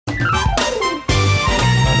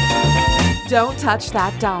Don't touch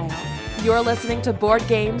that dial. You're listening to Board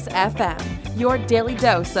Games FM, your daily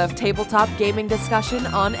dose of tabletop gaming discussion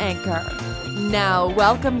on Anchor. Now,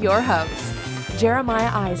 welcome your hosts,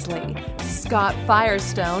 Jeremiah Isley, Scott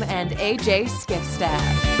Firestone, and AJ Skifstad.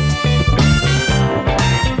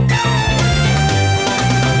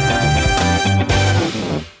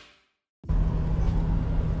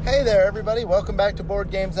 Hey there, everybody. Welcome back to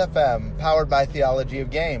Board Games FM, powered by Theology of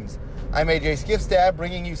Games. I'm AJ Skifstad,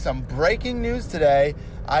 bringing you some breaking news today.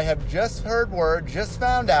 I have just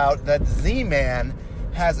found out that Z-Man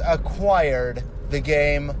has acquired the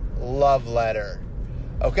game Love Letter.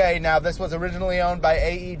 Okay, now this was originally owned by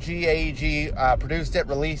AEG. AEG produced it,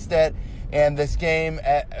 released it, and this game,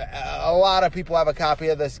 a lot of people have a copy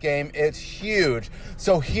of this game. It's huge.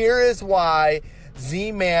 So here is why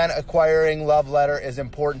Z-Man acquiring Love Letter is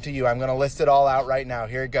important to you. I'm going to list it all out right now.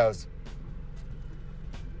 Here it goes.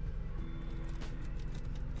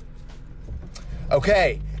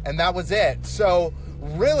 Okay, and that was it. So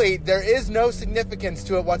really, there is no significance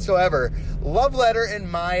to it whatsoever. Love Letter,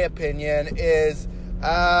 in my opinion, is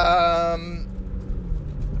a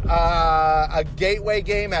gateway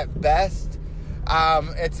game at best.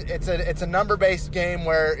 It's a number-based game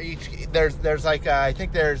where there's like I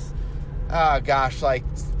think there's like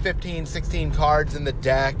 15, 16 cards in the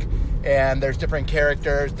deck, and there's different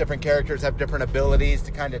characters. Different characters have different abilities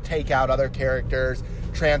to kind of take out other characters,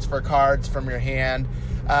 transfer cards from your hand.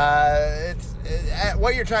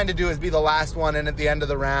 What you're trying to do is be the last one in at the end of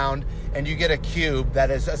the round, and you get a cube that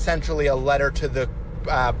is essentially a letter to the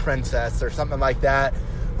princess or something like that.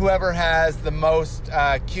 Whoever has the most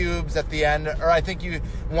cubes at the end, or I think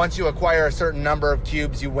once you acquire a certain number of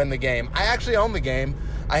cubes, you win the game. I actually own the game.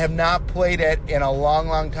 I have not played it in a long,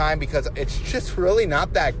 long time because it's just really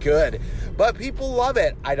not that good. But people love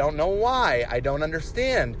it. I don't know why. I don't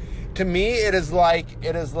understand. To me, it is like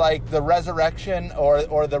the resurrection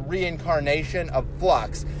or the reincarnation of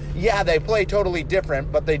Flux. Yeah, they play totally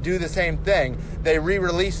different, but they do the same thing. They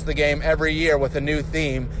re-release the game every year with a new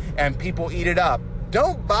theme, and people eat it up.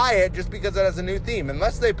 Don't buy it just because it has a new theme.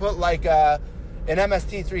 Unless they put like an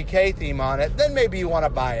MST3K theme on it, then maybe you want to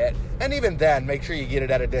buy it. And even then, make sure you get it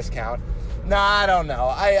at a discount. Nah, I don't know.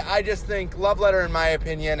 I just think Love Letter, in my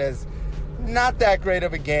opinion, is not that great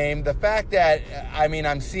of a game. The fact that,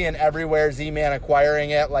 I'm seeing everywhere Z-Man acquiring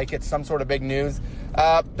it like it's some sort of big news.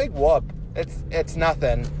 Big whoop. It's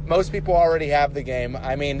nothing. Most people already have the game.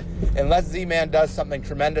 Unless Z-Man does something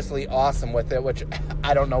tremendously awesome with it, which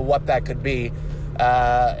I don't know what that could be.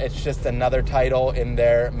 It's just another title in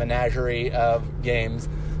their menagerie of games.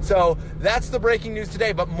 So that's the breaking news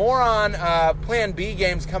today, but more on Plan B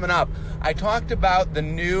games coming up. I talked about the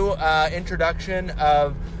new introduction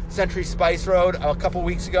of Century Spice Road a couple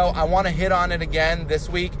weeks ago. I want to hit on it again this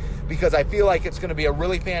week because I feel like it's going to be a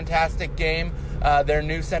really fantastic game. Their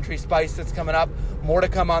new Century Spice that's coming up. More to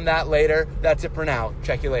come on that later. That's it for now.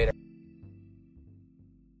 Check you later.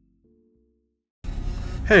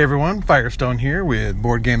 Hey everyone, Firestone here with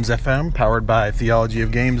Board Games FM, powered by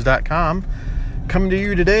theologyofgames.com. Coming to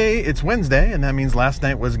you today, it's Wednesday, and that means last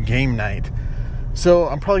night was game night. So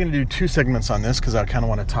I'm probably going to do two segments on this because I kind of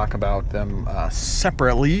want to talk about them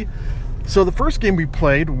separately. So the first game we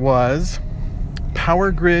played was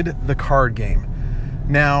Power Grid, the card game.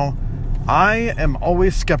 Now, I am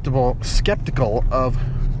always skeptical of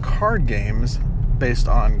card games based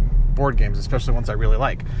on board games, especially ones I really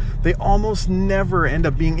like. They almost never end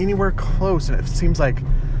up being anywhere close, and it seems like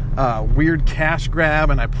a weird cash grab,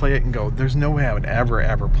 and I play it and go, there's no way I would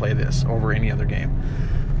ever play this over any other game.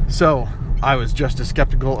 So I was just as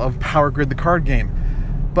skeptical of Power Grid, the card game.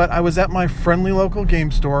 But I was at my friendly local game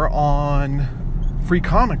store on Free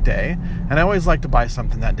Comic Day, and I always like to buy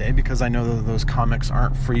something that day because I know that those comics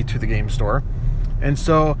aren't free to the game store. And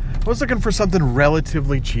so I was looking for something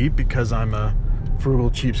relatively cheap because I'm a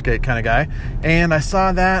frugal cheapskate kind of guy, and I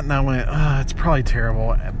saw that and I went, it's probably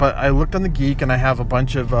terrible. But I looked on the Geek, and I have a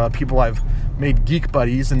bunch of people I've made Geek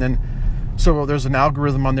buddies, and then so there's an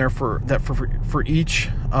algorithm on there for each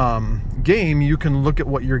game. You can look at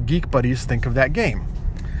what your Geek buddies think of that game.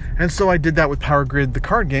 And so I did that with Power Grid, the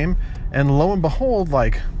card game, and lo and behold,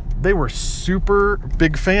 they were super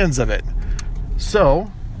big fans of it.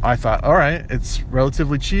 So I thought, all right, it's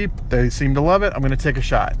relatively cheap, they seem to love it, I'm going to take a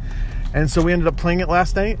shot. And so we ended up playing it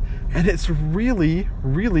last night, and it's really,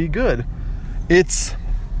 really good. It's,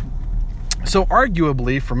 so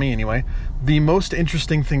arguably, for me anyway, the most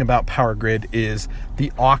interesting thing about Power Grid is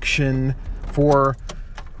the auction for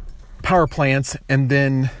power plants, and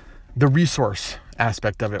then the resource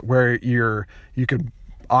aspect of it, where you could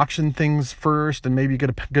auction things first and maybe get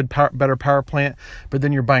a better power plant, but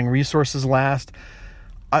then you're buying resources last.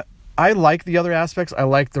 I like the other aspects. I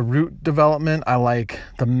like the route development. I like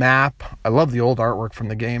the map. I love the old artwork from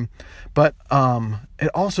the game. But it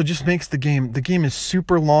also just makes the game is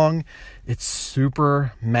super long. It's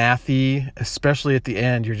super mathy, especially at the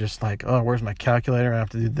end. You're just like, oh, where's my calculator? I have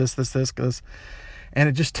to do this. And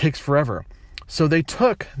it just takes forever. So they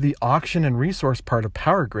took the auction and resource part of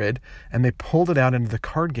Power Grid and they pulled it out into the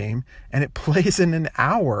card game, and it plays in an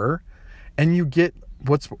hour, and you get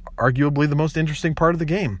what's arguably the most interesting part of the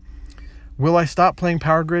game. Will I stop playing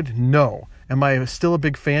Power Grid? No. Am I still a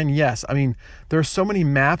big fan? Yes. I mean, there are so many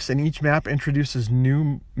maps, and each map introduces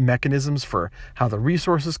new mechanisms for how the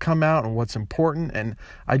resources come out and what's important, and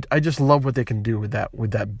I just love what they can do with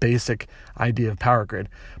that basic idea of Power Grid.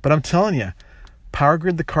 But I'm telling you, Power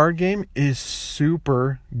Grid, the card game, is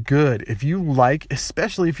super good.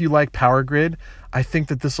 Especially if you like Power Grid, I think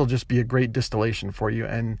that this will just be a great distillation for you,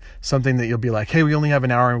 and something that you'll be like, hey, we only have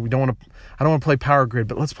an hour and I don't want to play Power Grid,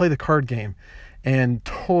 but let's play the card game. And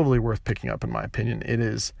totally worth picking up, in my opinion. It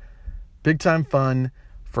is big time fun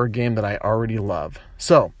for a game that I already love.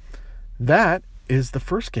 So that is the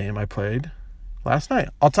first game I played last night.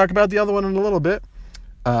 I'll talk about the other one in a little bit.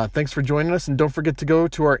 Thanks for joining us, and don't forget to go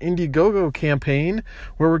to our Indiegogo campaign,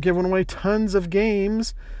 where we're giving away tons of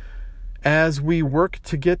games as we work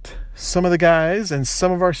to get some of the guys and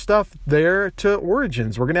some of our stuff there to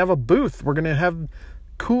Origins. We're going to have a booth. We're going to have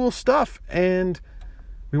cool stuff, and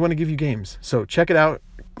we want to give you games. So check it out.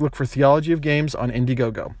 Look for Theology of Games on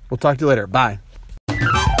Indiegogo. We'll talk to you later. Bye.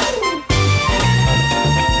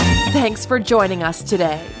 Thanks for joining us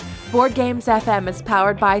today. Board Games FM is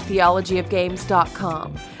powered by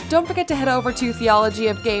theologyofgames.com. Don't forget to head over to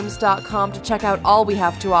theologyofgames.com to check out all we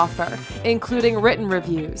have to offer, including written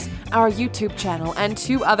reviews, our YouTube channel, and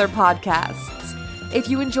 2 other podcasts. If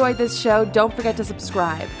you enjoyed this show, don't forget to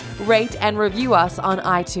subscribe, rate, and review us on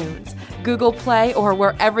iTunes, Google Play, or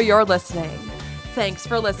wherever you're listening. Thanks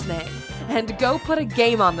for listening, and go put a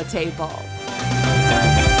game on the table.